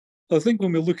I think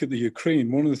when we look at the Ukraine,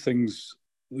 one of the things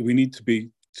that we need to be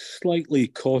slightly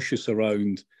cautious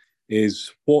around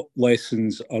is what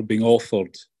lessons are being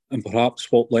offered and perhaps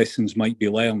what lessons might be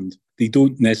learned. They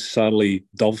don't necessarily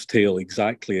dovetail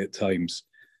exactly at times.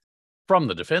 From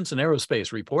the Defense and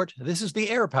Aerospace Report, this is the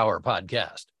Air Power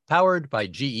Podcast, powered by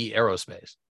GE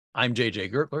Aerospace. I'm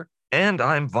JJ Gertler. And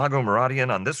I'm Vago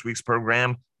Muradian. On this week's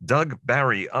program, Doug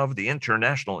Barrie of the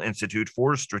International Institute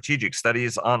for Strategic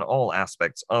Studies on all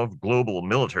aspects of global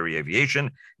military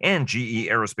aviation, and GE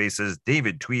Aerospace's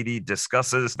David Tweedie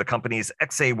discusses the company's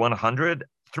XA100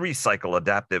 three-cycle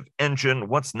adaptive engine,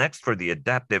 what's next for the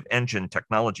adaptive engine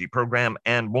technology program,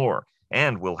 and more.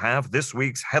 And we'll have this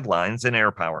week's headlines in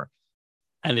Air Power.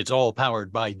 And it's all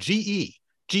powered by GE.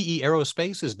 GE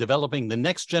Aerospace is developing the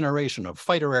next generation of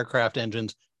fighter aircraft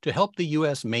engines to help the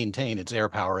U.S. maintain its air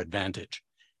power advantage.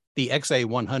 The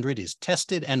XA100 is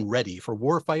tested and ready for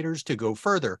warfighters to go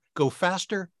further, go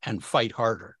faster, and fight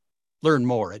harder. Learn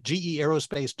more at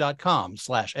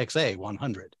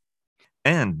geaerospace.com/XA100.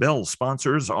 And Bell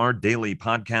sponsors our daily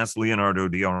podcast. Leonardo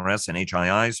DRS and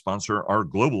HII sponsor our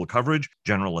global coverage.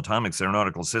 General Atomics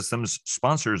Aeronautical Systems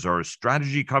sponsors our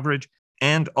strategy coverage.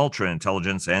 And Ultra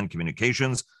Intelligence and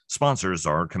Communications sponsors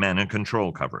our command and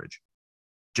control coverage.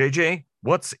 JJ,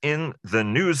 what's in the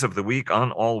news of the week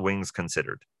on All Wings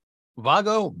Considered?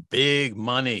 Vago, big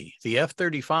money. The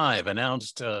F-35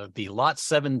 announced the Lot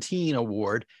 17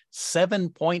 award,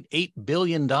 $7.8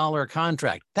 billion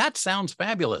contract. That sounds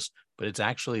fabulous, but it's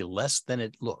actually less than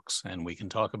it looks, and we can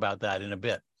talk about that in a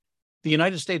bit. The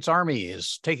United States Army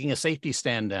is taking a safety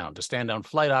stand down to stand down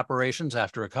flight operations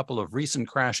after a couple of recent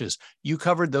crashes. You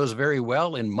covered those very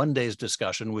well in Monday's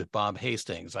discussion with Bob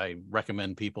Hastings. I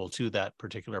recommend people to that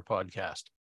particular podcast.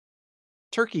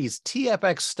 Turkey's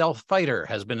TFX stealth fighter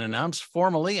has been announced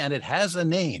formally, and it has a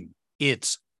name.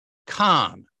 It's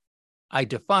Khan. I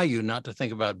defy you not to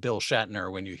think about Bill Shatner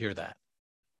when you hear that.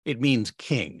 It means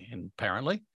king,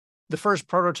 apparently. The first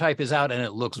prototype is out, and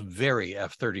it looks very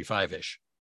F-35-ish.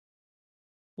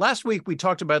 Last week, we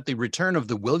talked about the return of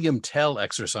the William Tell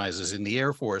exercises in the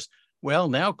Air Force. Well,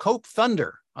 now Cope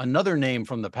Thunder, another name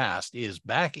from the past, is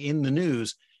back in the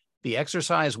news. The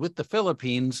exercise with the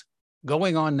Philippines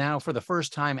going on now for the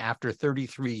first time after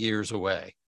 33 years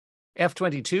away.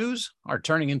 F-22s are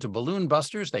turning into balloon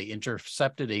busters. They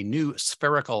intercepted a new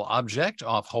spherical object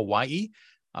off Hawaii.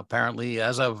 Apparently,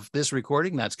 as of this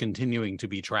recording, that's continuing to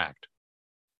be tracked.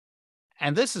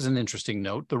 And this is an interesting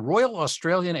note. The Royal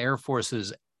Australian Air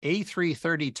Force's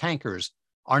A330 tankers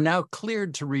are now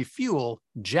cleared to refuel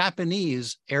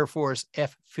Japanese Air Force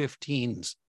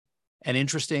F-15s. An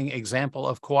interesting example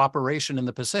of cooperation in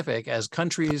the Pacific as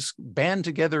countries band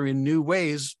together in new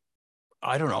ways.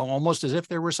 I don't know, almost as if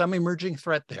there were some emerging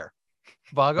threat there.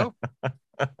 Vago?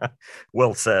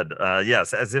 Well said.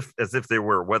 Yes, as if they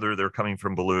were, whether they're coming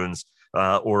from balloons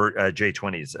or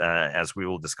J-20s, as we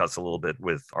will discuss a little bit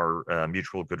with our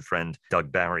mutual good friend,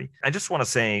 Doug Barrie. I just want to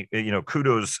say,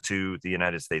 kudos to the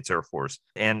United States Air Force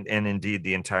and indeed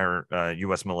the entire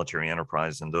U.S. military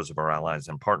enterprise and those of our allies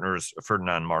and partners.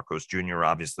 Ferdinand Marcos Jr.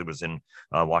 obviously was in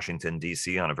Washington,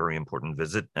 D.C. on a very important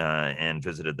visit and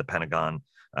visited the Pentagon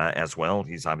as well.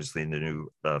 He's obviously the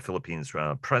new Philippines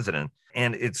president.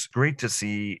 And it's great to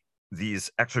see these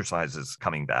exercises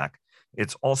coming back.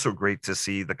 It's also great to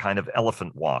see the kind of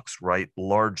elephant walks, right?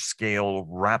 Large scale,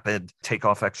 rapid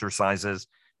takeoff exercises.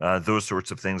 Those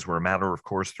sorts of things were a matter of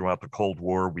course throughout the Cold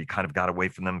War. We kind of got away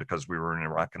from them because we were in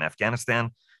Iraq and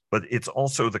Afghanistan. But it's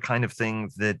also the kind of thing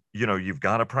that, you've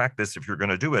got to practice if you're going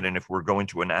to do it. And if we're going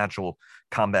to an agile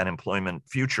combat employment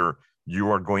future, you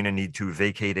are going to need to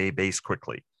vacate a base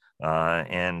quickly.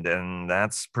 And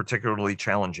that's particularly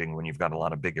challenging when you've got a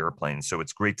lot of big airplanes. So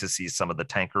it's great to see some of the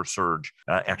tanker surge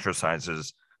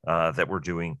exercises that we're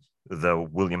doing, the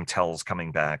William Tells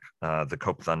coming back, the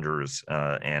Cope Thunders,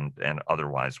 and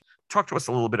otherwise. Talk to us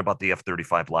a little bit about the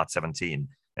F-35 Lot 17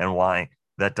 and why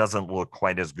that doesn't look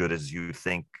quite as good as you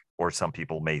think, or some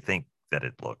people may think that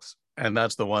it looks. And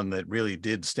that's the one that really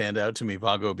did stand out to me,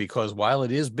 Vago, because while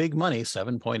it is big money,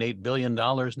 $7.8 billion,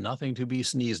 nothing to be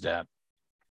sneezed at.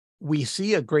 We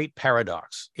see a great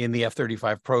paradox in the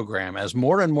F-35 program as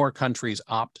more and more countries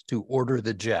opt to order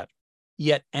the jet,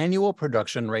 yet annual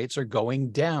production rates are going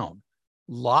down.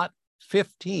 Lot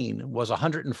 15 was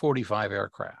 145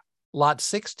 aircraft. Lot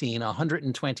 16,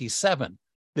 127.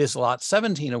 This Lot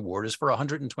 17 award is for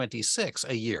 126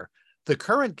 a year. The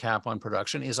current cap on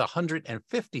production is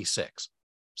 156.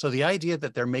 So the idea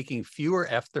that they're making fewer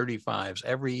F-35s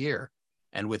every year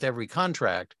and with every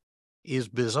contract is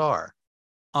bizarre,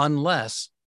 unless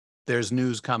there's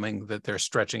news coming that they're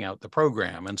stretching out the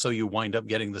program. And so you wind up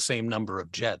getting the same number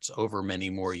of jets over many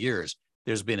more years.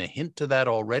 There's been a hint to that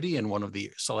already in one of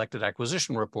the selected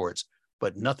acquisition reports,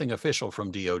 but nothing official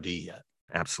from DoD yet.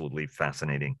 Absolutely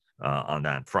fascinating on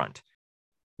that front.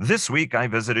 This week, I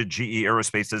visited GE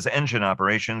Aerospace's engine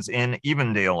operations in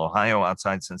Evendale, Ohio,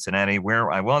 outside Cincinnati,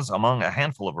 where I was among a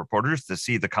handful of reporters to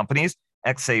see the company's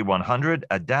XA100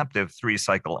 adaptive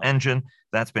three-cycle engine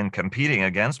that's been competing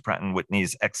against Pratt &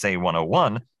 Whitney's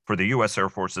XA101 for the U.S. Air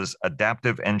Force's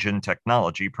Adaptive Engine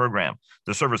Technology Program.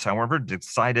 The service, however,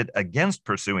 decided against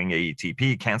pursuing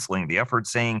AETP, canceling the effort,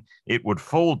 saying it would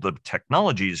fold the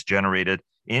technologies generated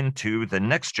into the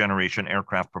next generation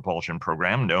aircraft propulsion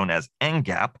program known as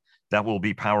NGAP that will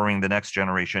be powering the next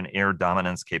generation air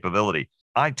dominance capability.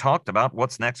 I talked about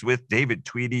what's next with David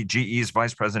Tweedie, GE's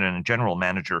Vice President and General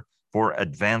Manager for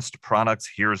Advanced Products.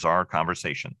 Here's our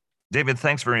conversation. David,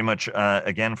 thanks very much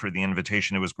again for the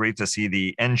invitation. It was great to see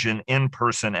the engine in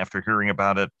person after hearing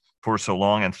about it for so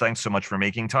long, and thanks so much for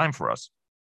making time for us.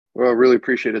 Well, I really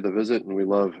appreciated the visit, and we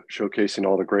love showcasing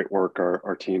all the great work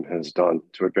our team has done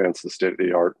to advance the state of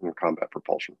the art in combat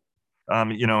propulsion.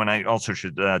 And I also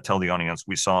should tell the audience,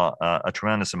 we saw a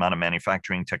tremendous amount of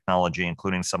manufacturing technology,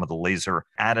 including some of the laser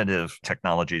additive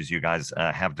technologies you guys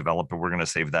have developed, but we're going to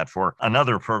save that for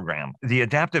another program. The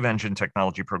Adaptive Engine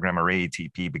Technology Program, or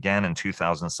AETP, began in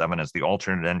 2007 as the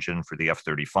alternate engine for the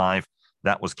F-35.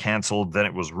 That was canceled. Then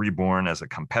it was reborn as a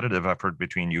competitive effort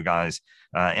between you guys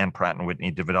and Pratt &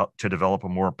 Whitney to develop a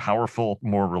more powerful,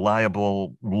 more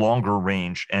reliable, longer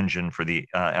range engine for the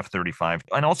F-35,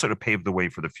 and also to pave the way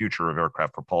for the future of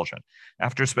aircraft propulsion.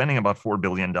 After spending about $4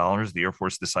 billion, the Air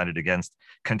Force decided against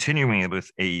continuing with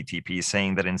AETP,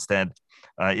 saying that instead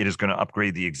it is going to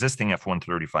upgrade the existing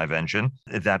F-135 engine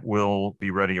that will be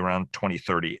ready around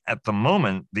 2030. At the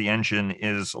moment, the engine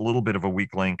is a little bit of a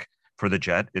weak link for the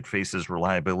jet. It faces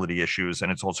reliability issues,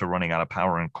 and it's also running out of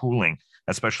power and cooling,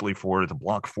 especially for the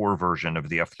Block 4 version of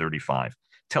the F-35.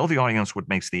 Tell the audience what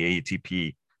makes the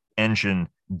AETP engine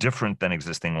different than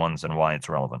existing ones and why it's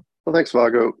relevant. Well, thanks,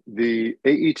 Vago. The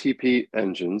AETP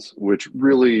engines, which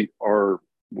really are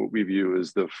what we view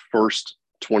as the first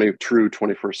true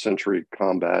 21st century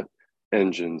combat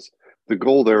engines, the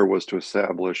goal there was to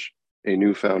establish a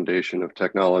new foundation of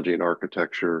technology and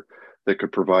architecture that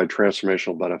could provide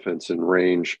transformational benefits in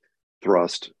range,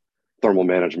 thrust, thermal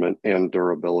management, and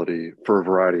durability for a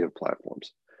variety of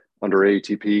platforms. Under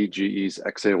AETP, GE's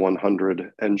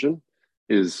XA100 engine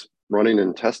is running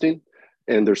and testing,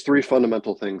 and there's three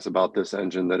fundamental things about this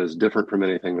engine that is different from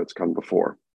anything that's come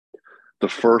before. The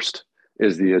first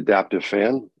is the adaptive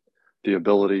fan, the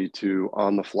ability to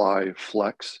on-the-fly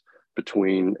flex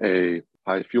between a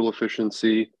high fuel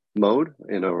efficiency mode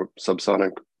in a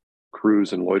subsonic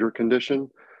cruise and loiter condition,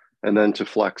 and then to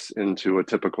flex into a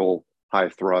typical high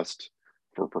thrust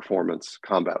for performance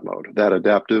combat mode. That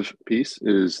adaptive piece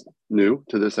is new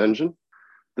to this engine.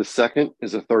 The second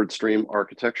is a third stream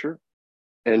architecture.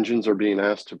 Engines are being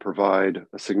asked to provide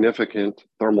a significant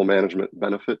thermal management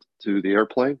benefit to the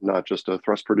airplane, not just a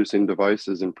thrust producing device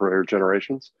as in prior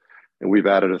generations. And we've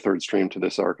added a third stream to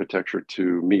this architecture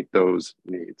to meet those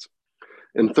needs.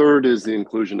 And third is the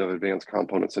inclusion of advanced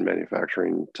components and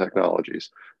manufacturing technologies.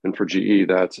 And for GE,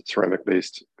 that's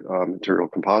ceramic-based material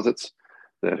composites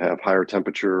that have higher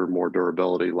temperature, more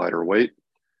durability, lighter weight,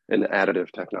 and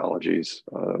additive technologies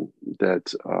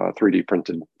that 3D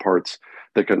printed parts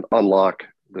that can unlock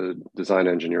the design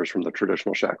engineers from the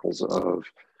traditional shackles of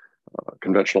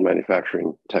conventional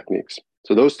manufacturing techniques.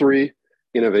 So those three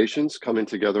innovations coming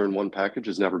together in one package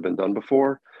has never been done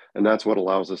before. And that's what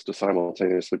allows us to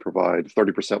simultaneously provide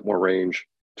 30% more range,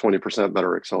 20%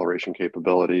 better acceleration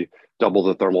capability, double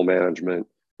the thermal management,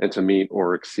 and to meet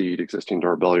or exceed existing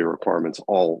durability requirements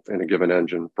all in a given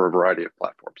engine for a variety of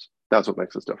platforms. That's what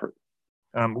makes us different.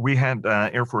 We had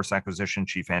Air Force Acquisition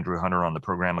Chief Andrew Hunter on the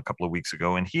program a couple of weeks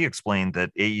ago, and he explained that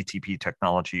AETP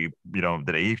technology,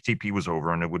 that AETP was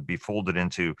over and it would be folded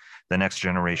into the next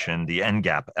generation, the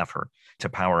NGAP effort to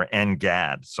power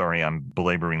NGAD. Sorry, I'm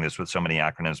belaboring this with so many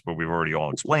acronyms, but we've already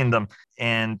all explained them.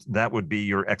 And that would be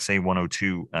your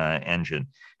XA102 engine.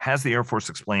 Has the Air Force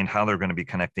explained how they're going to be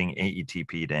connecting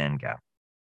AETP to NGAP?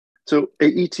 So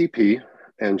AETP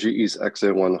and GE's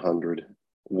XA100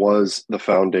 was the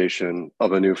foundation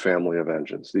of a new family of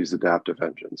engines, these adaptive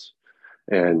engines.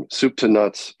 And soup to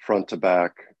nuts, front to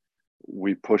back,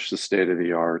 we pushed the state of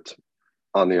the art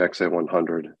on the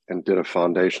XA100 and did a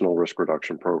foundational risk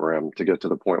reduction program to get to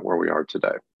the point where we are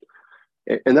today.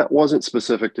 And that wasn't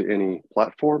specific to any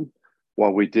platform.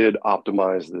 While we did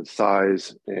optimize the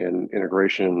size and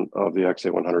integration of the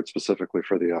XA100 specifically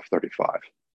for the F-35.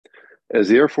 As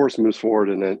the Air Force moves forward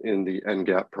in the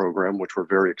NGAP program, which we're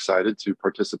very excited to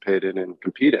participate in and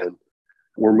compete in,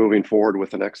 we're moving forward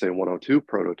with an XA102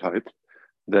 prototype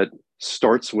that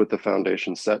starts with the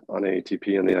foundation set on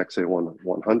AATP and the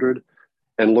XA100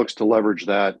 and looks to leverage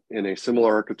that in a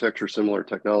similar architecture, similar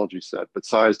technology set, but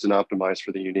sized and optimized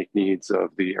for the unique needs of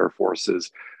the Air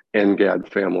Force's NGAD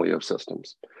family of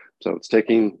systems. So it's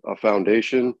taking a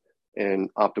foundation and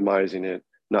optimizing it,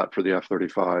 not for the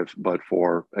F-35, but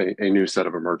for a new set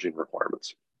of emerging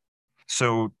requirements.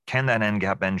 So can that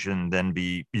NGAP engine then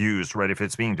be used, right? If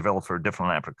it's being developed for a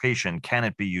different application, can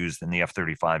it be used in the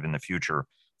F-35 in the future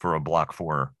for a Block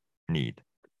 4 need?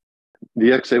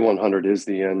 The XA100 is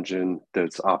the engine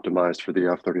that's optimized for the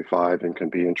F-35 and can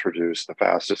be introduced the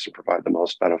fastest and provide the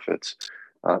most benefits.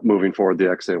 Moving forward, the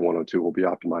XA102 will be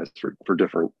optimized for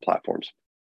different platforms.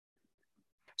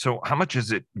 So how much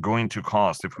is it going to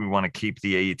cost if we want to keep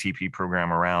the AATP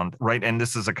program around, right? And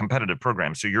this is a competitive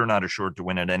program, so you're not assured to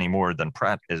win it any more than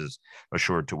Pratt is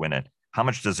assured to win it. How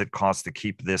much does it cost to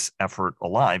keep this effort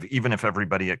alive, even if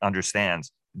everybody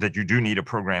understands that you do need a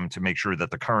program to make sure that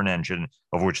the current engine,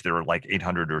 of which there are like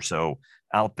 800 or so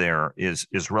out there, is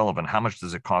relevant? How much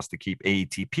does it cost to keep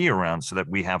AATP around so that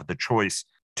we have the choice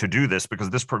to do this?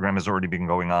 Because this program has already been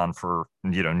going on for,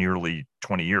 nearly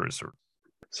 20 years.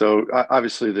 So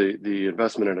obviously the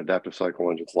investment in adaptive cycle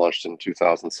engines launched in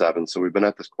 2007. So we've been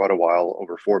at this quite a while.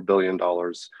 Over $4 billion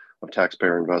of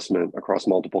taxpayer investment across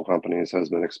multiple companies has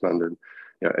been expended.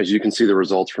 As you can see the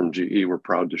results from GE, we're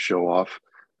proud to show off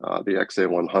the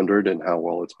XA100 and how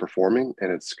well it's performing,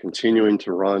 and it's continuing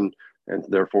to run, and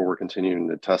therefore we're continuing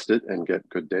to test it and get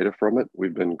good data from it.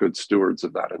 We've been good stewards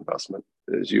of that investment.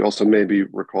 As you also maybe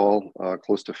recall,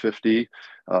 close to 50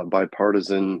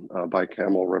 bipartisan,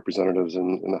 bicameral representatives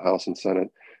in the House and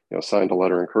Senate signed a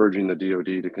letter encouraging the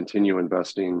DoD to continue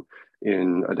investing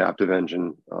in adaptive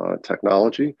engine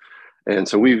technology. And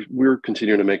so we're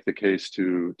continuing to make the case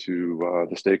to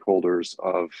the stakeholders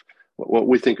of what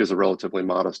we think is a relatively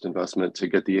modest investment to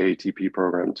get the AATP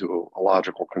program to a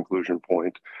logical conclusion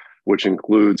point, which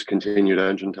includes continued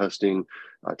engine testing,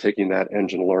 taking that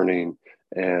engine learning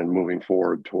and moving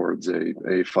forward towards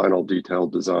a final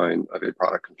detailed design of a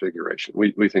product configuration.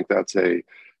 We think that's a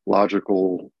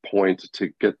logical point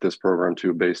to get this program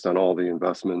to based on all the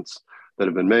investments that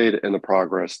have been made and the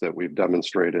progress that we've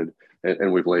demonstrated.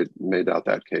 And we've made out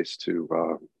that case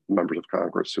to members of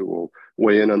Congress who will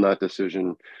weigh in on that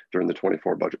decision during the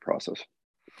 24 budget process.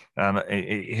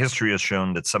 History has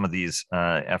shown that some of these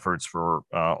efforts for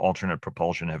alternate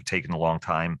propulsion have taken a long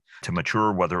time to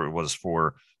mature, whether it was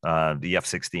for the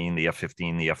F-16, the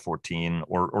F-15, the F-14,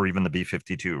 or even the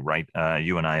B-52, right?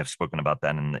 You and I have spoken about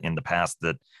that in the past,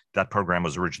 that program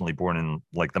was originally born in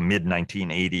like the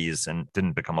mid-1980s and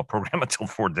didn't become a program until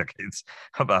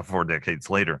about 4 decades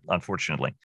later,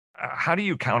 unfortunately. How do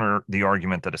you counter the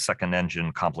argument that a second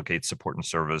engine complicates support and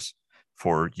service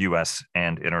for U.S.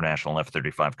 and international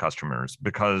F-35 customers?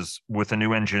 Because with a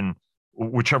new engine,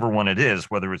 whichever one it is,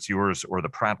 whether it's yours or the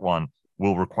Pratt one,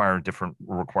 will require different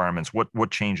requirements. What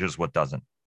changes, what doesn't?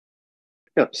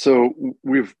 Yeah, so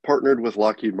we've partnered with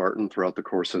Lockheed Martin throughout the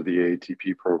course of the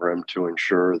AATP program to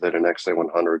ensure that an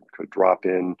XA100 could drop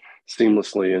in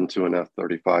seamlessly into an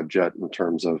F-35 jet in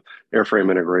terms of airframe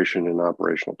integration and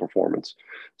operational performance.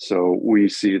 So we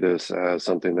see this as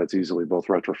something that's easily both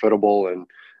retrofittable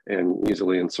and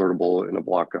easily insertable in a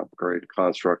block upgrade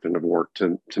construct, and have worked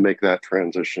to make that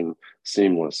transition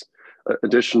seamless.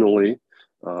 Additionally,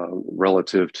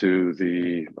 relative to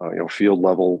the field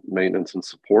level maintenance and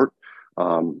support,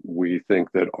 we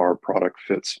think that our product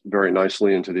fits very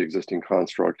nicely into the existing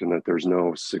construct and that there's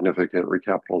no significant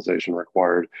recapitalization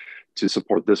required to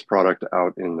support this product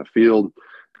out in the field.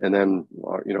 And then,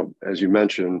 as you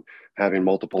mentioned, having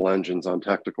multiple engines on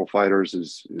tactical fighters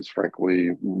is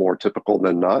frankly more typical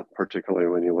than not, particularly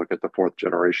when you look at the 4th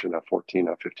generation F-14,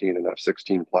 F-15, and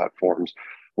F-16 platforms,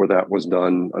 where that was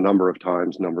done a number of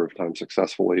times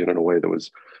successfully and in a way that was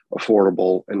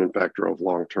affordable and in fact drove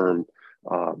long-term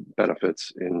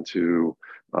benefits into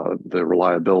the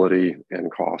reliability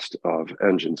and cost of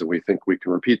engines. And we think we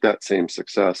can repeat that same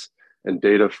success. And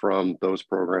data from those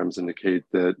programs indicate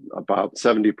that about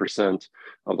 70%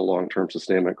 of the long-term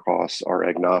sustainment costs are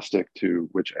agnostic to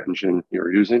which engine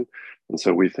you're using. And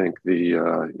so we think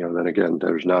then again,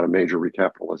 there's not a major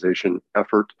recapitalization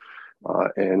effort.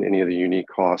 And any of the unique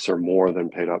costs are more than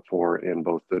paid up for in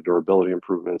both the durability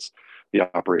improvements, the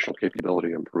operational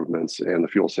capability improvements, and the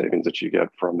fuel savings that you get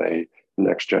from a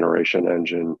next generation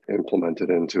engine implemented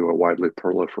into a widely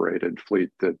proliferated fleet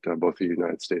that both the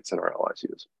United States and our allies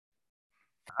use.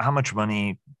 How much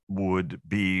money would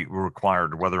be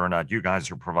required, whether or not you guys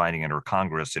are providing it or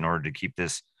Congress, in order to keep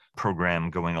this program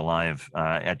going alive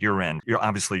at your end?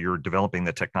 You're developing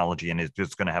the technology and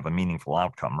it's going to have a meaningful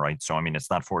outcome, right? So, I mean, it's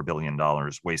not $4 billion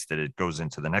wasted. It goes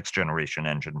into the next generation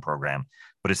engine program,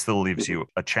 but it still leaves you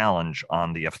a challenge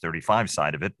on the F-35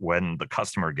 side of it when the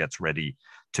customer gets ready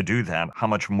to do that. How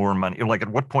much more money, like at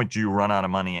what point do you run out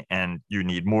of money and you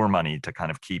need more money to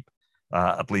kind of keep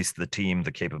at least the team,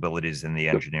 the capabilities, and the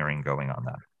engineering going on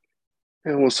that?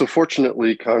 Yeah, well, so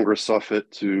fortunately, Congress saw fit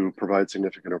to provide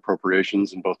significant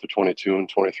appropriations in both the 22 and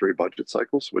 23 budget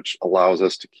cycles, which allows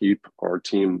us to keep our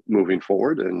team moving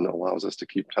forward and allows us to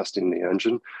keep testing the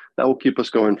engine. That will keep us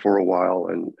going for a while.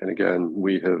 And again,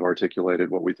 we have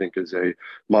articulated what we think is a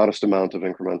modest amount of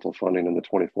incremental funding in the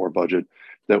 24 budget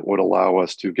that would allow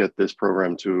us to get this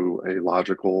program to a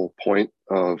logical point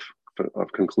of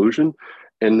conclusion,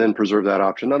 and then preserve that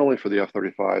option, not only for the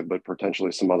F-35, but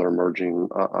potentially some other emerging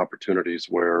opportunities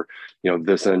where,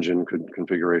 this engine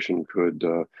configuration could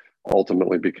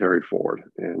ultimately be carried forward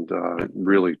and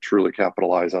really, truly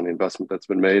capitalize on the investment that's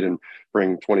been made and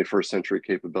bring 21st century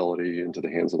capability into the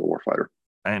hands of the warfighter.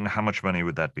 And how much money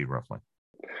would that be roughly?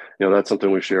 That's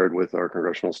something we shared with our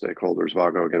congressional stakeholders.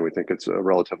 Vago, again, we think it's a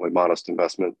relatively modest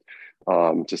investment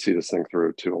to see this thing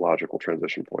through to a logical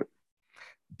transition point.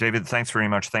 David, thanks very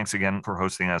much. Thanks again for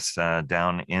hosting us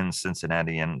down in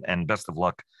Cincinnati, and best of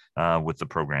luck with the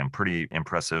program. Pretty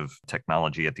impressive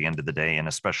technology at the end of the day, and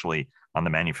especially on the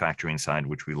manufacturing side,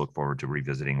 which we look forward to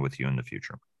revisiting with you in the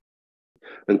future.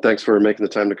 And thanks for making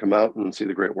the time to come out and see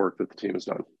the great work that the team has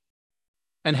done.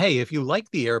 And hey, if you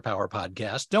like the Air Power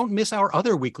podcast, don't miss our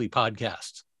other weekly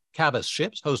podcasts. Cavas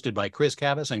Ships, hosted by Chris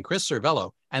Cavas and Chris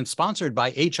Cervello, and sponsored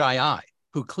by HII,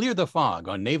 who clear the fog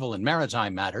on naval and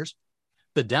maritime matters.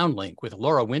 The Downlink with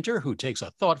Laura Winter, who takes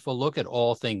a thoughtful look at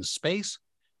all things space,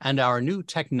 and our new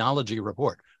Technology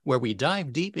Report, where we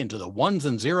dive deep into the ones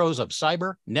and zeros of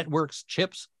cyber, networks,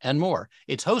 chips, and more.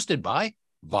 It's hosted by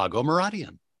Vago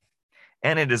Muradian.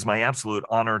 And it is my absolute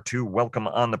honor to welcome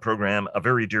on the program a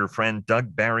very dear friend,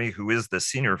 Doug Barrie, who is the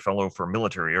Senior Fellow for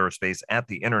Military Aerospace at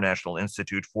the International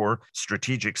Institute for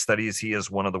Strategic Studies. He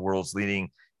is one of the world's leading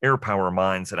air power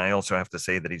minds. And I also have to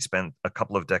say that he spent a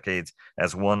couple of decades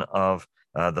as one of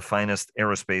the finest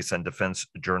aerospace and defense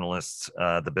journalists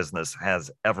the business has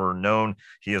ever known.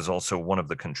 He is also one of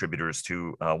the contributors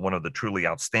to one of the truly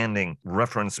outstanding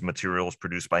reference materials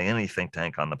produced by any think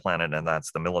tank on the planet, and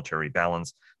that's the Military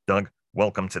Balance. Doug,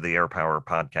 welcome to the Air Power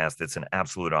podcast. It's an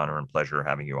absolute honor and pleasure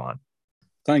having you on.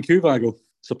 Thank you, Vago.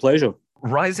 It's a pleasure.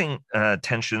 Rising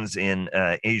tensions in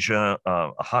Asia,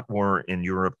 a hot war in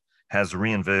Europe, has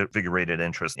reinvigorated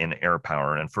interest in air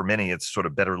power. And for many, it's sort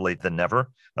of better late than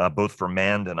never, both for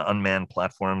manned and unmanned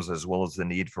platforms, as well as the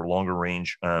need for longer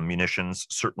range munitions,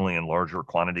 certainly in larger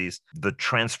quantities. The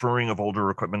transferring of older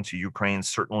equipment to Ukraine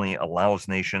certainly allows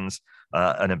nations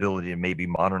an ability to maybe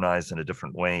modernize in a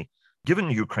different way.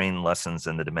 Given Ukraine lessons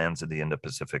and the demands of the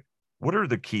Indo-Pacific, what are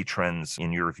the key trends,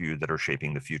 in your view, that are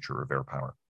shaping the future of air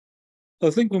power?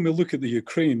 I think when we look at the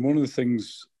Ukraine, one of the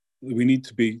things that we need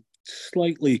to be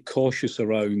slightly cautious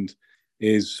around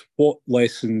is what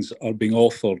lessons are being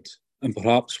offered and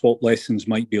perhaps what lessons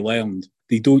might be learned.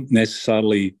 They don't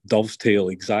necessarily dovetail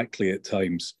exactly at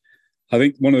times. I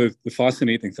think one of the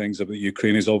fascinating things about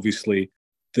Ukraine is obviously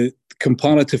the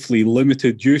comparatively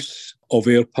limited use of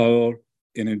air power,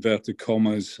 in inverted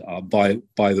commas, by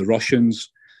the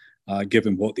Russians,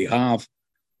 given what they have.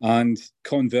 And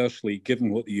conversely,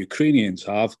 given what the Ukrainians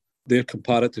have, their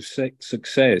comparative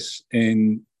success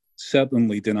in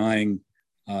certainly denying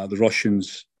the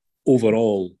Russians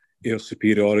overall air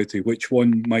superiority, which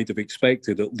one might have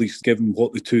expected, at least given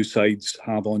what the two sides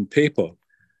have on paper.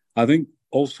 I think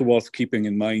also worth keeping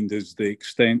in mind is the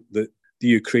extent that the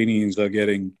Ukrainians are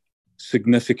getting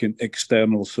significant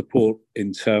external support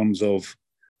in terms of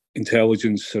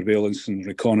intelligence, surveillance, and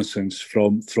reconnaissance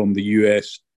from the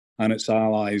US and its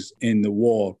allies in the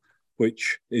war,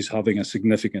 which is having a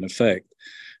significant effect.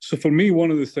 So for me,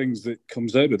 one of the things that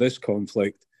comes out of this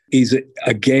conflict is it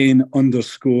again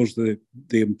underscores the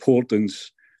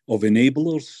importance of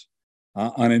enablers,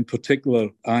 and in particular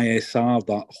ISR,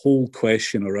 that whole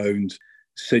question around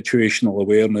situational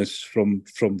awareness from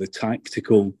the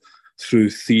tactical through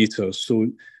theatre. So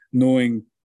knowing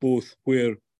both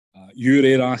where your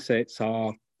air assets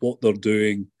are, what they're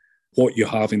doing, what you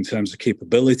have in terms of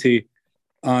capability,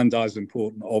 and as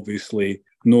important, obviously,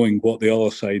 knowing what the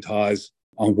other side has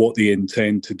and what they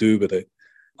intend to do with it.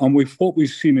 And with what we've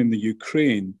seen in the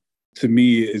Ukraine, to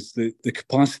me, is the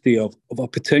capacity of a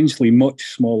potentially much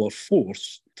smaller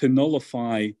force to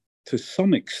nullify, to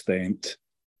some extent,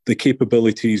 the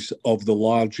capabilities of the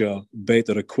larger,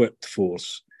 better equipped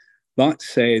force. That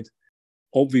said,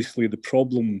 obviously the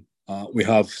problem we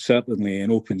have certainly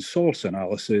in open source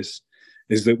analysis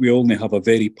is that we only have a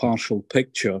very partial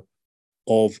picture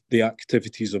of the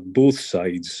activities of both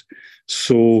sides.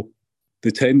 So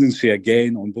the tendency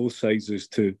again on both sides is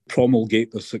to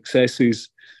promulgate their successes,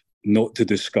 not to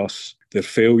discuss their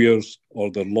failures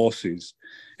or their losses.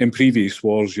 In previous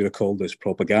wars, you called this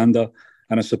propaganda,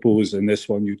 and I suppose in this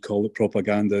one you'd call it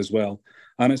propaganda as well.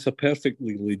 And it's a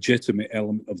perfectly legitimate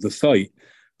element of the fight.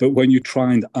 But when you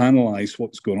try and analyse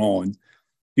what's going on,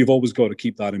 you've always got to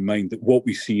keep that in mind, that what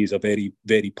we see is a very,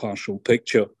 very partial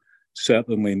picture,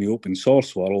 certainly in the open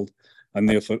source world, and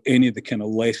therefore any of the kind of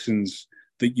lessons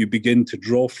that you begin to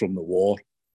draw from the war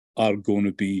are going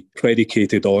to be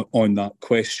predicated on that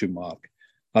question mark.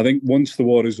 I think once the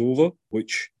war is over,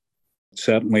 which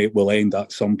certainly it will end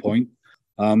at some point,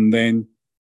 then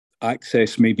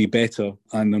access may be better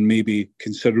and there may be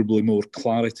considerably more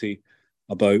clarity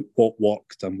about what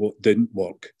worked and what didn't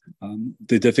work.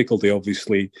 The difficulty,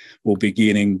 obviously, will be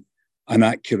gaining an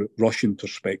accurate Russian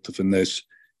perspective in this,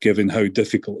 given how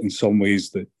difficult in some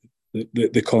ways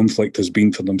the conflict has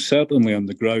been for them, certainly on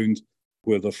the ground,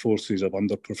 where their forces have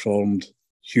underperformed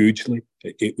hugely,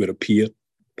 it would appear.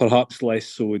 Perhaps less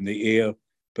so in the air,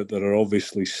 but there are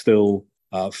obviously still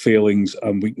failings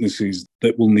and weaknesses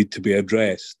that will need to be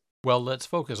addressed. Well, let's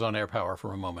focus on air power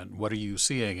for a moment. What are you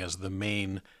seeing as the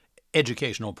main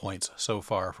educational points so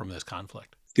far from this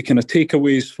conflict? The kind of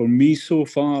takeaways for me so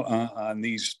far, and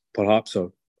these perhaps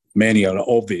many are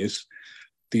obvious,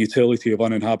 the utility of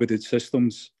uninhabited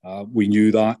systems. We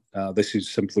knew that. This has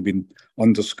simply been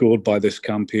underscored by this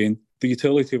campaign. The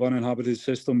utility of uninhabited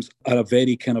systems at a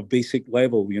very kind of basic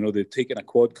level. You know, they're taking a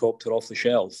quadcopter off the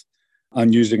shelf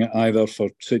and using it either for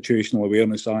situational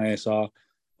awareness, ISR,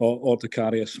 or to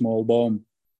carry a small bomb.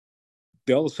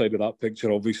 The other side of that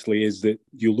picture, obviously, is that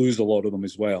you lose a lot of them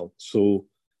as well. So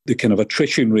the kind of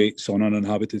attrition rates on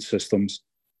uninhabited systems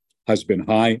has been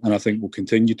high, and I think will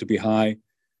continue to be high.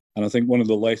 And I think one of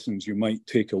the lessons you might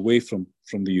take away from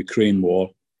the Ukraine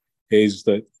war is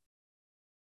that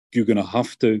you're going to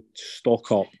have to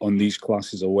stock up on these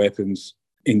classes of weapons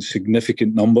in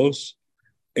significant numbers,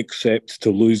 except to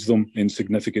lose them in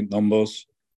significant numbers.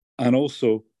 And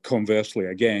also, conversely,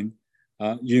 again,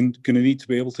 you're going to need to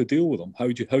be able to deal with them. How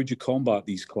do you combat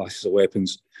these classes of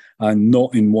weapons? And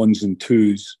not in ones and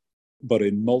twos, but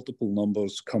in multiple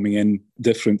numbers coming in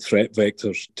different threat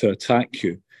vectors to attack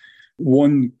you.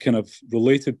 One kind of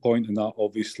related point in that,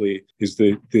 obviously, is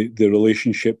the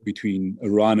relationship between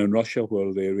Iran and Russia,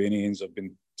 where the Iranians have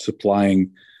been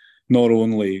supplying not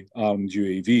only armed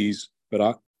UAVs,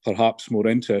 but perhaps more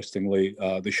interestingly,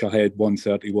 the Shahed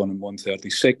 131 and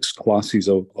 136 classes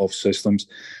of systems,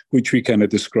 which we kind of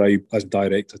describe as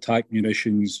direct attack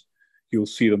munitions. You'll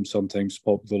see them sometimes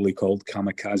popularly called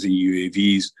kamikaze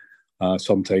UAVs,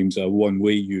 sometimes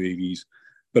one-way UAVs.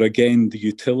 But again, the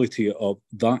utility of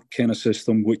that kind of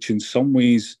system, which in some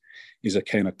ways is a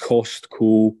kind of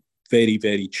Costco, very,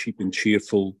 very cheap and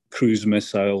cheerful cruise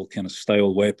missile kind of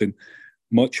style weapon,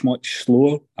 much, much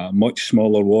slower, much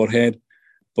smaller warhead,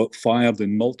 but fired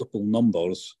in multiple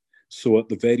numbers. So at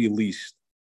the very least,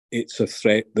 it's a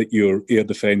threat that your air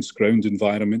defence ground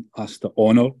environment has to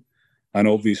honour. And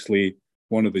obviously,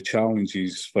 one of the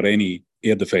challenges for any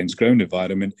air defence ground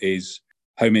environment is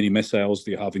how many missiles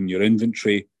do you have in your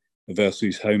inventory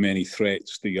versus how many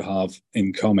threats do you have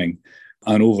incoming.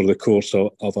 And over the course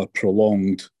of a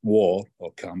prolonged war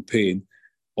or campaign,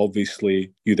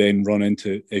 obviously, you then run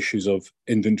into issues of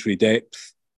inventory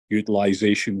depth,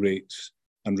 utilisation rates,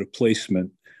 and replacement.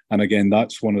 And again,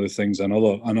 that's one of the things,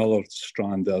 another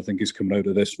strand that I think has come out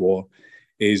of this war,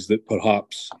 is that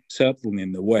perhaps, certainly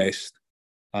in the West,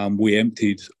 we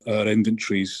emptied our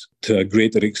inventories to a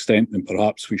greater extent than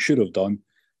perhaps we should have done,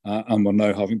 and we're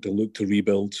now having to look to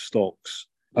rebuild stocks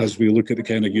as we look at the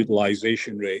kind of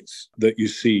utilisation rates that you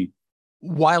see.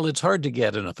 While it's hard to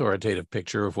get an authoritative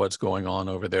picture of what's going on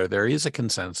over there, there is a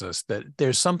consensus that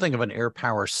there's something of an air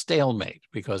power stalemate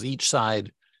because each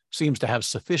side seems to have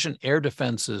sufficient air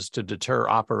defenses to deter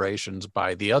operations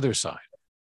by the other side.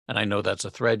 And I know that's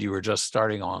a thread you were just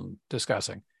starting on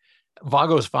discussing.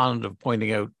 Vago's fond of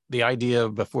pointing out the idea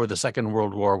before the Second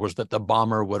World War was that the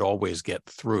bomber would always get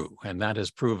through, and that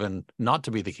has proven not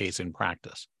to be the case in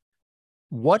practice.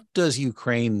 What does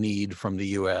Ukraine need from the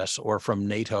US or from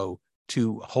NATO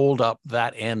to hold up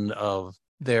that end of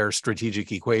their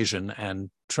strategic equation and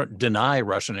deny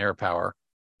Russian air power?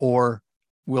 Or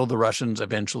will the Russians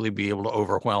eventually be able to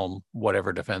overwhelm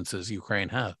whatever defenses Ukraine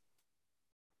has?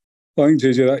 I think,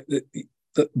 JJ,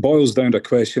 that boils down to a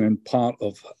question in part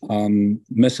of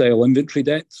missile inventory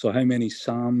depth. So how many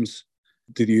SAMs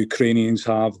do the Ukrainians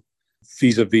have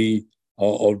vis-a-vis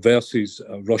or versus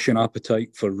Russian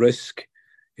appetite for risk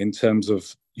in terms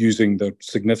of using their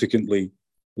significantly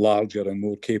larger and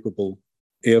more capable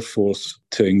air force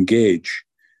to engage?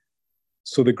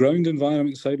 So the ground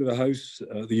environment side of the house,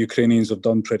 the Ukrainians have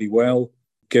done pretty well,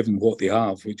 given what they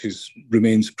have, which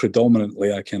remains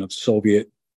predominantly a kind of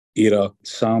Soviet-era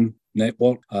SAM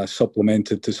network,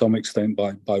 supplemented to some extent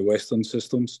by Western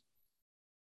systems.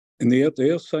 In the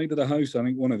air-to-air side of the house, I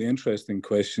think one of the interesting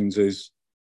questions is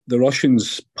the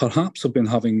Russians perhaps have been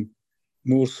having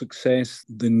more success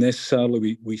than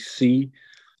necessarily we see,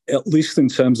 at least in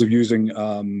terms of using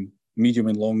medium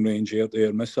and long-range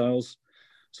air-to-air missiles.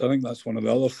 So I think that's one of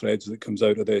the other threads that comes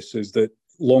out of this, is that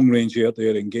long-range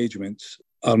air-to-air engagements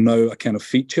are now a kind of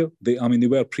feature. They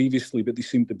were previously, but they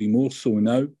seem to be more so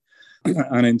now.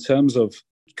 And in terms of,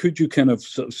 could you kind of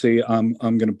sort of say, I'm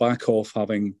going to back off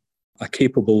having a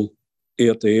capable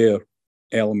air-to-air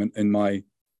element in my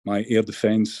air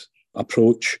defence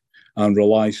approach and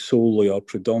rely solely or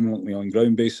predominantly on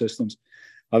ground-based systems?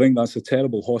 I think that's a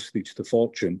terrible hostage to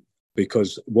fortune,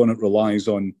 because one, it relies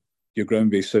on your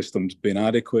ground-based systems being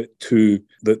adequate, two,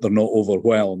 that they're not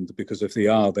overwhelmed, because if they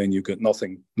are, then you've got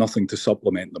nothing to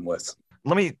supplement them with.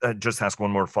 Let me just ask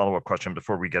one more follow-up question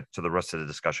before we get to the rest of the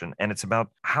discussion, and it's about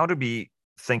how to be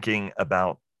thinking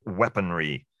about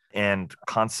weaponry and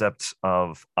concepts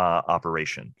of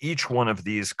operation. Each one of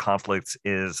these conflicts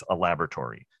is a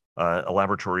laboratory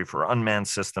for unmanned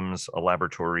systems, a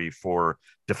laboratory for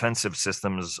defensive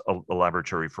systems, a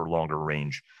laboratory for longer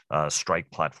range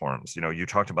strike platforms. You know, you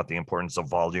talked about the importance of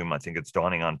volume. I think it's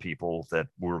dawning on people that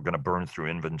we're going to burn through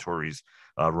inventories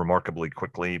remarkably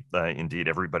quickly. Indeed,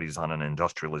 everybody's on an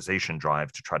industrialization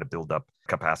drive to try to build up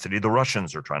capacity. The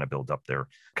Russians are trying to build up their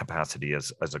capacity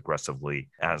as aggressively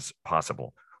as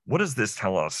possible. What does this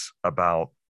tell us about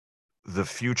the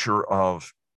future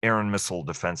of air and missile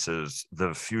defenses,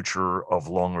 the future of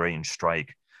long-range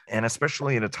strike, and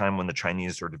especially at a time when the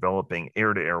Chinese are developing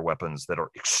air-to-air weapons that are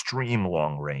extreme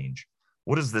long-range?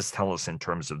 What does this tell us in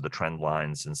terms of the trend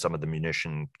lines and some of the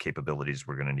munition capabilities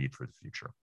we're going to need for the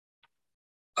future?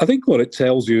 I think what it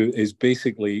tells you is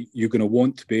basically you're going to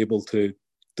want to be able to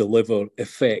deliver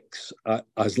effects at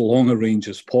as long a range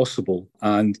as possible,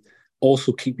 and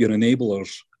also keep your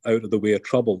enablers out of the way of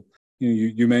trouble.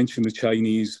 You mentioned the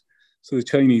Chinese. So the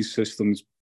Chinese system's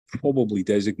probably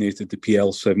designated the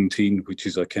PL-17, which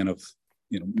is a kind of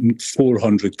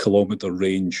 400-kilometer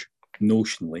range,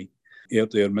 notionally,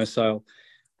 air-to-air missile,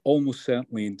 almost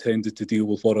certainly intended to deal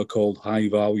with what are called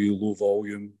high-value,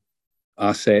 low-volume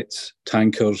assets,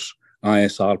 tankers,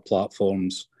 ISR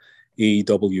platforms,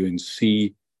 AEW and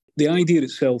C. The idea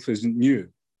itself isn't new.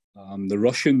 The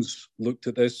Russians looked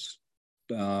at this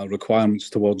requirements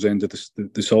towards the end of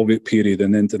the Soviet period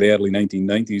and into the early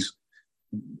 1990s,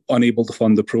 unable to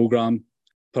fund the program.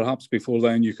 Perhaps before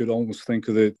then, you could almost think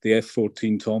of the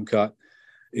F-14 Tomcat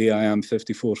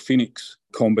AIM-54 Phoenix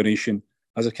combination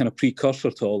as a kind of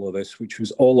precursor to all of this, which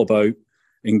was all about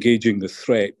engaging the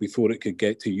threat before it could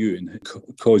get to you and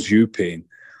cause you pain.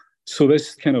 So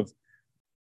this kind of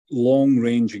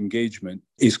long-range engagement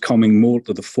is coming more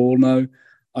to the fore now,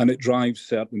 and it drives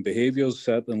certain behaviours.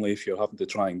 Certainly, if you're having to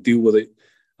try and deal with it,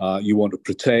 you want to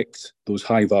protect those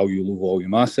high-value,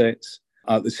 low-volume assets.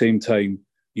 At the same time,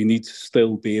 you need to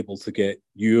still be able to get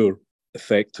your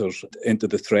effectors into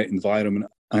the threat environment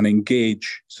and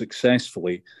engage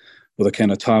successfully with a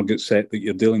kind of target set that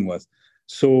you're dealing with.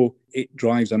 So it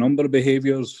drives a number of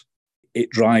behaviours. It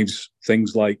drives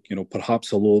things like,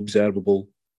 perhaps a low observable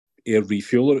air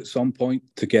refueler at some point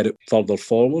to get it further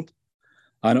forward.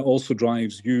 And it also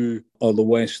drives you or the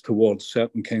West towards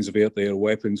certain kinds of air-to-air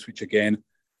weapons, which again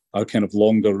are kind of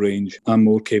longer range and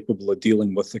more capable of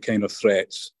dealing with the kind of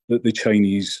threats that the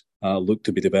Chinese look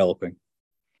to be developing.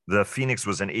 The Phoenix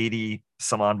was an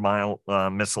 80-some-odd mile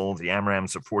missile. The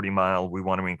AMRAAM's a 40-mile. We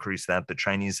want to increase that. The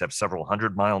Chinese have several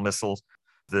hundred-mile missiles.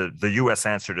 The U.S.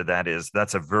 answer to that is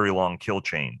that's a very long kill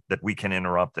chain that we can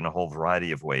interrupt in a whole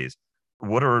variety of ways.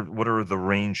 What are the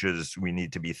ranges we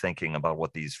need to be thinking about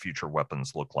what these future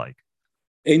weapons look like?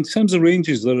 In terms of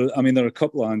ranges, there are a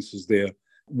couple of answers there.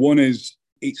 One is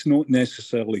it's not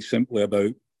necessarily simply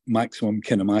about maximum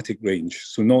kinematic range.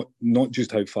 So not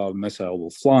just how far a missile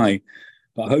will fly,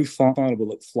 but how far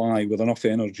will it fly with enough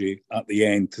energy at the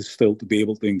end to be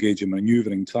able to engage a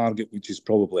manoeuvring target, which is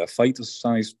probably a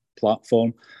fighter-sized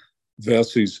platform,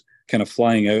 versus kind of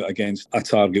flying out against a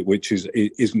target which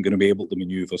isn't going to be able to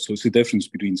maneuver. So it's the difference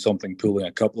between something pulling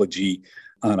a couple of G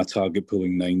and a target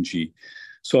pulling 9G.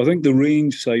 So I think the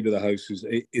range side of the house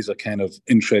is a kind of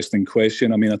interesting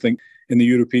question. I mean, I think in the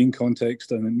European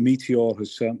context, and Meteor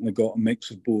has certainly got a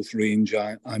mix of both range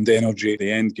and energy at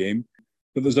the end game.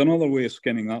 But there's another way of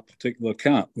skinning that particular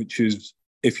cat, which is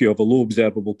if you have a low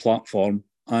observable platform,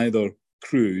 either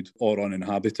crewed or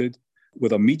uninhabited,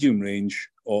 with a medium range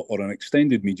or an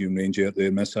extended medium range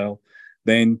air-to-air missile,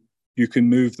 then you can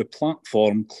move the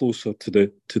platform closer to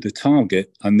the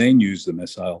target and then use the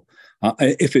missile.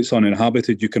 If it's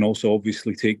uninhabited, you can also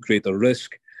obviously take greater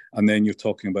risk, and then you're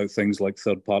talking about things like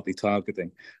third-party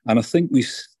targeting. And I think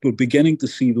we're beginning to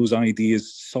see those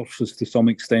ideas surface to some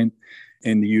extent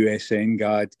in the US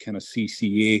NGAD kind of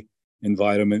CCA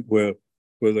environment, where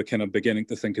they're kind of beginning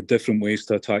to think of different ways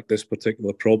to attack this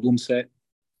particular problem set.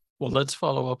 Well, let's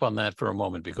follow up on that for a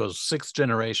moment, because sixth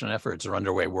generation efforts are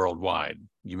underway worldwide.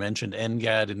 You mentioned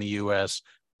NGAD in the US,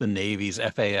 the Navy's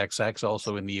FA-XX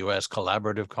also in the US,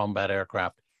 collaborative combat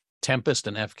aircraft, Tempest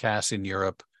and FCAS in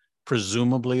Europe.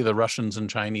 Presumably the Russians and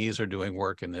Chinese are doing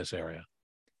work in this area.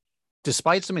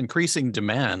 Despite some increasing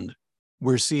demand,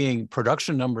 we're seeing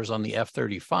production numbers on the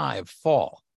F-35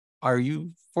 fall. Are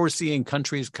you foreseeing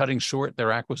countries cutting short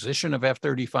their acquisition of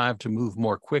F-35 to move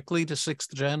more quickly to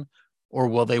sixth gen? Or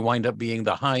will they wind up being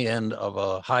the high end of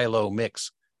a high-low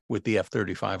mix with the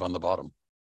F-35 on the bottom?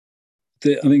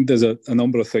 I think there's a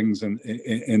number of things in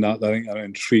that I think are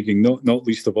intriguing, not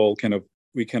least of all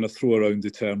we kind of throw around the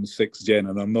term sixth gen,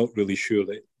 and I'm not really sure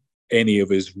that any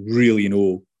of us really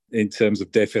know in terms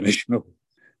of definitional,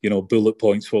 bullet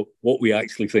points what we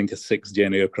actually think a sixth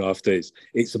gen aircraft is.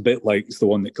 It's a bit like it's the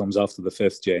one that comes after the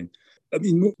fifth gen. I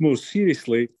mean, more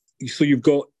seriously, so you've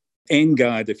got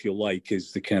NGAD, if you like,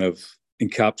 is the kind of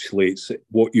encapsulates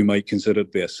what you might consider to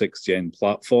be a sixth gen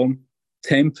platform.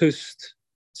 Tempest,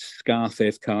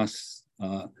 SCAF,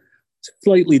 FCAS,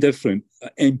 slightly different,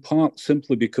 in part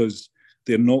simply because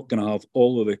they're not going to have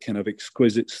all of the kind of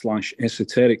exquisite /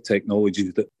 esoteric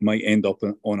technologies that might end up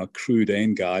on a crewed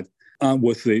NGAD, and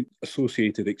with the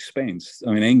associated expense.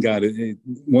 I mean, NGAD,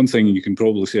 one thing you can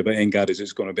probably say about NGAD is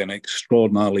it's going to be an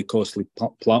extraordinarily costly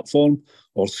platform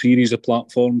or series of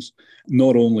platforms,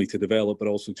 not only to develop, but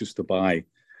also just to buy.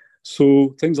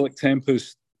 So things like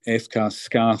Tempest, FCAS,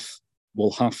 SCAF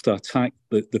will have to attack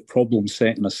the problem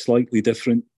set in a slightly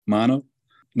different manner,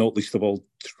 not least of all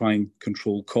to try and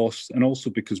control costs, and also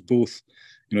because both,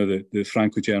 the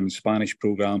Franco-German-Spanish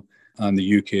program and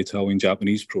the UK, Italian,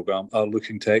 Japanese program are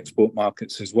looking to export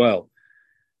markets as well.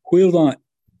 Where that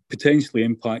potentially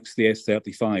impacts the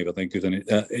F-35, I think,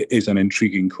 is an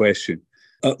intriguing question.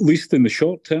 At least in the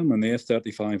short term, and the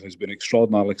F-35 has been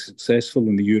extraordinarily successful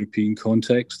in the European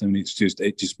context. I mean,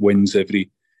 it just wins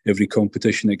every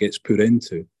competition it gets put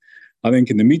into. I think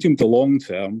in the medium to long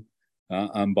term,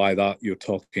 and by that you're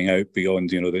talking out beyond,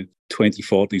 the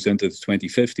 2040s into the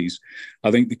 2050s, I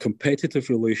think the competitive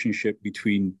relationship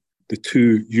between the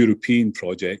two European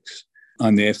projects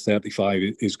and the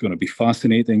F-35 is going to be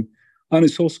fascinating. And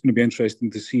it's also going to be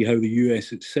interesting to see how the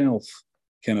US itself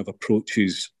kind of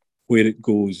approaches where it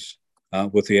goes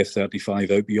with the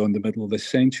F-35 out beyond the middle of this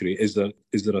century. Is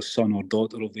there a son or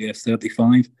daughter of the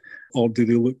F-35, or do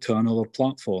they look to another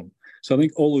platform? So I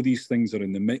think all of these things are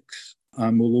in the mix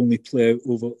and will only play out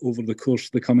over the course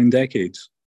of the coming decades.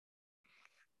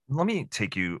 Let me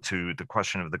take you to the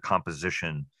question of the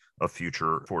composition of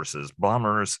future forces.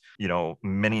 Bombers,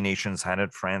 many nations had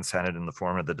it. France had it in the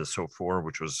form of the Dassault 4,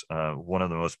 which was one of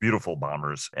the most beautiful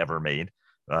bombers ever made.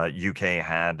 UK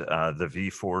had the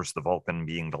V-4s, the Vulcan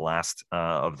being the last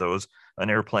of those, an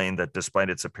airplane that, despite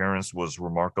its appearance, was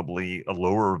remarkably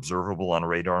lower observable on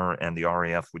radar, and the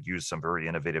RAF would use some very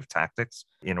innovative tactics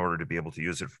in order to be able to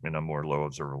use it in a more low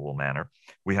observable manner.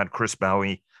 We had Chris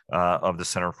Bowie of the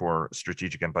Center for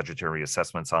Strategic and Budgetary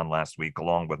Assessments on last week,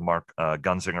 along with Mark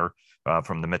Gunzinger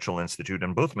from the Mitchell Institute,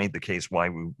 and both made the case why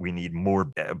we need more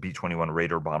B-21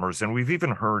 Raider bombers. And we've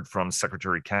even heard from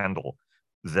Secretary Kendall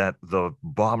that the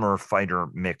bomber fighter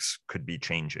mix could be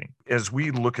changing. As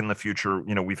we look in the future,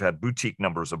 we've had boutique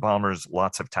numbers of bombers,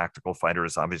 lots of tactical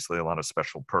fighters, obviously a lot of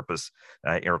special purpose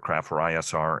aircraft for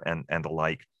ISR and the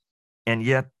like. And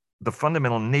yet the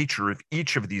fundamental nature of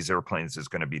each of these airplanes is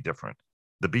going to be different.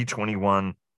 The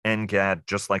B-21, NGAD,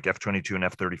 just like F-22 and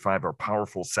F-35, are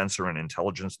powerful sensor and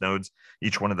intelligence nodes.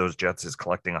 Each one of those jets is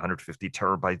collecting 150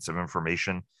 terabytes of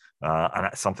information on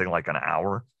something like an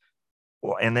hour.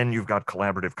 And then you've got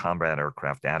collaborative combat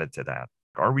aircraft added to that.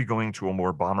 Are we going to a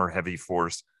more bomber-heavy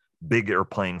force, big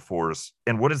airplane force?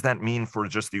 And what does that mean for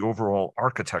just the overall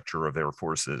architecture of air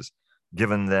forces,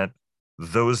 given that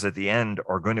those at the end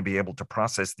are going to be able to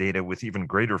process data with even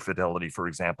greater fidelity, for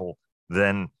example,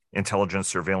 than intelligence,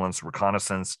 surveillance,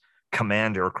 reconnaissance,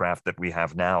 command aircraft that we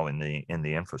have now in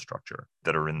the infrastructure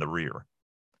that are in the rear?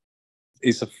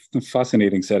 It's a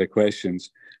fascinating set of questions.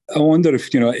 I wonder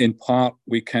if, in part,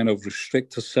 we kind of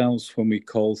restrict ourselves when we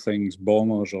call things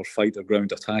bombers or fighter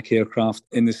ground attack aircraft,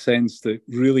 in the sense that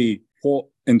really what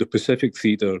Indo-Pacific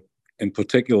theatre in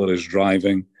particular is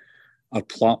driving are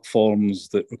platforms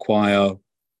that require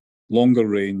longer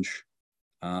range,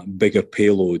 bigger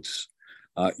payloads.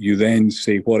 You then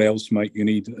say, what else might you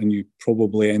need? And you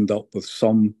probably end up with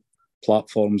some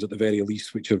platforms at the very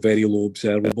least which are very low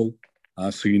observable.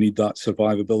 So you need that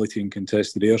survivability in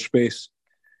contested airspace.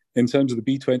 In terms of the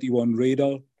B-21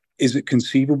 radar, is it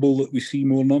conceivable that we see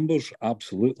more numbers?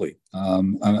 Absolutely.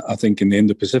 And I think in the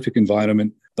Indo-Pacific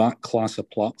environment, that class of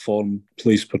platform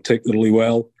plays particularly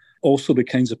well. Also, the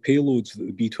kinds of payloads that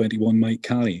the B-21 might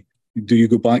carry. Do you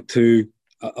go back to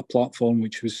a platform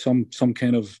which was some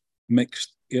kind of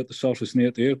mixed air-to-surface and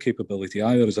air-to-air capability,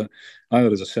 either as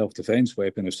a self-defense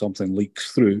weapon if something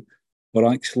leaks through,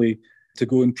 or actually to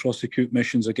go and prosecute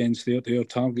missions against air-to-air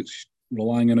targets,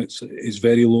 relying on its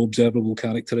very low observable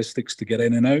characteristics to get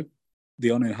in and out.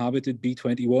 The uninhabited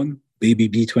B-21, baby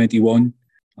B-21,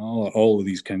 all of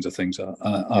these kinds of things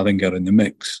I think are in the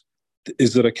mix.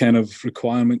 Is there a kind of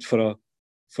requirement for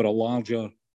a larger,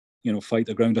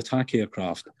 fighter ground attack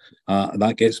aircraft?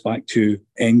 That gets back to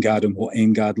NGAD and what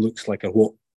NGAD looks like, or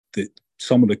what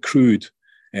some of the crude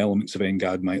elements of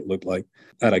NGAD might look like.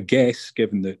 At a guess,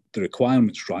 given the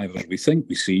requirements drivers we think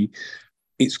we see,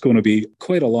 it's going to be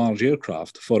quite a large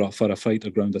aircraft for a fighter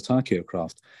ground attack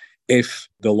aircraft if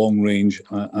the long range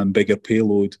and bigger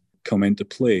payload come into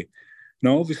play.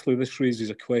 Now, obviously, this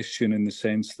raises a question in the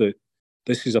sense that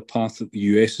this is a path that the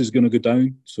US is going to go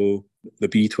down. So the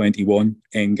B-21,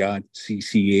 NGAD,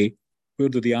 CCA, where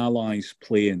do the Allies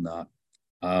play in that?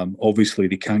 Obviously,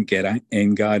 they can't get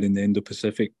NGAD in the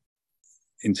Indo-Pacific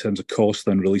in terms of cost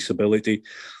and releasability.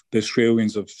 The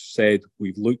Australians have said,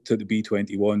 we've looked at the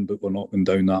B-21, but we're not going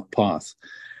down that path.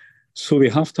 So they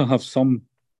have to have some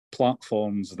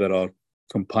platforms that are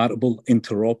compatible,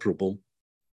 interoperable,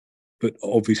 but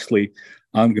obviously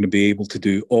aren't going to be able to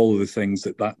do all of the things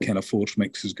that kind of force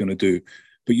mix is going to do.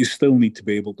 But you still need to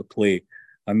be able to play.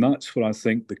 And that's where I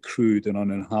think the crewed and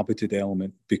uninhabited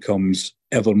element becomes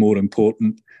ever more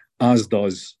important, as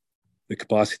does the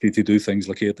capacity to do things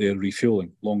like air-to-air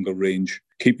refueling, longer range,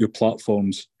 keep your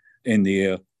platforms in the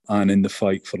air and in the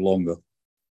fight for longer.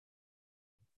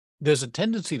 There's a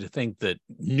tendency to think that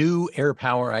new air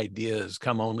power ideas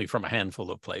come only from a handful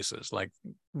of places. Like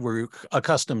we're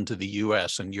accustomed to the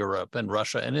US and Europe and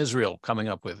Russia and Israel coming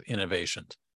up with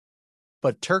innovations.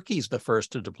 But Turkey's the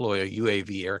first to deploy a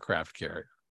UAV aircraft carrier.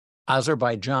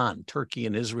 Azerbaijan, Turkey,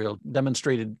 and Israel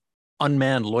demonstrated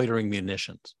unmanned loitering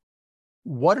munitions.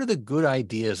 What are the good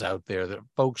ideas out there that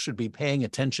folks should be paying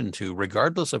attention to,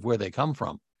 regardless of where they come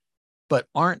from, but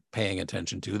aren't paying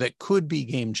attention to, that could be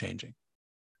game-changing?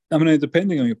 I mean,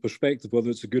 depending on your perspective, whether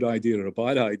it's a good idea or a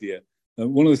bad idea,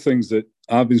 one of the things that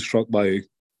I've been struck by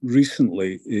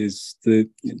recently is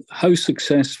how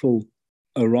successful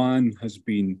Iran has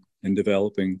been in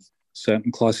developing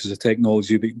certain classes of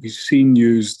technology that we've seen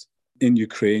used in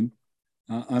Ukraine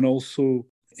and also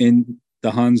in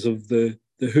the hands of the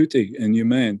Houthi in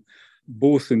Yemen,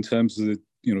 both in terms of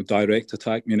the direct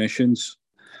attack munitions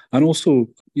and also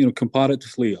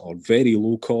comparatively or very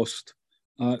low cost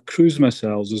cruise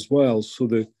missiles as well. So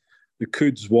the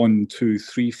Quds 1, 2,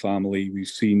 3 family we've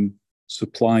seen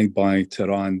supplied by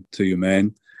Tehran to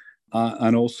Yemen,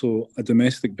 and also a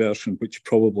domestic version which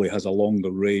probably has a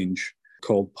longer range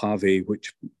called Pave,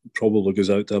 which probably goes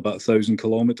out to about 1,000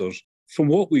 kilometers. From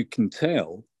what we can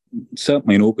tell,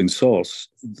 certainly in open source,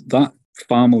 that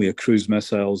family of cruise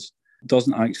missiles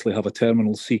doesn't actually have a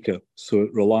terminal seeker, so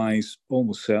it relies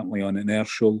almost certainly on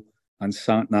inertial and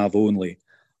sat-nav only.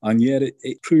 And yet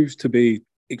it proves to be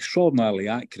extraordinarily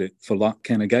accurate for that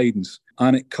kind of guidance.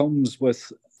 And it comes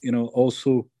with,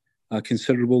 also a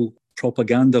considerable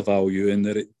propaganda value in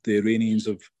that the Iranians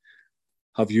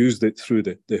have used it through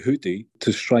the Houthi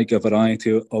to strike a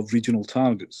variety of regional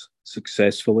targets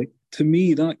successfully. To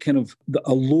me, that kind of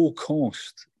a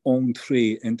low-cost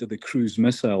entree into the cruise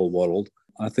missile world,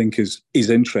 I think is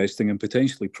interesting and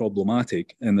potentially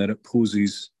problematic in that it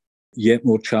poses yet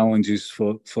more challenges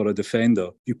for a defender.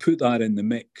 You put that in the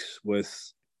mix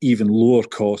with even lower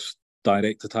cost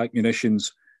direct attack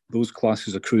munitions, those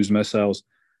classes of cruise missiles,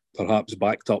 perhaps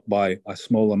backed up by a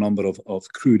smaller number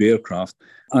of crewed aircraft,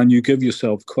 and you give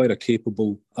yourself quite a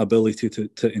capable ability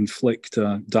to inflict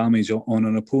damage on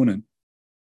an opponent.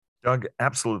 Doug,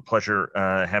 absolute pleasure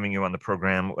having you on the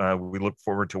program. We look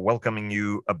forward to welcoming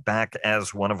you back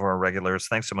as one of our regulars.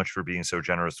 Thanks so much for being so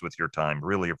generous with your time.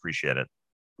 Really appreciate it.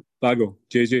 Bago,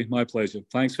 JJ, my pleasure.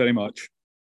 Thanks very much.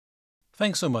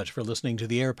 Thanks so much for listening to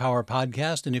the Air Power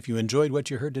Podcast, and if you enjoyed what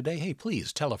you heard today, hey,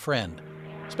 please tell a friend.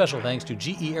 Special thanks to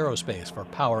GE Aerospace for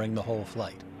powering the whole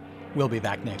flight. We'll be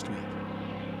back next week.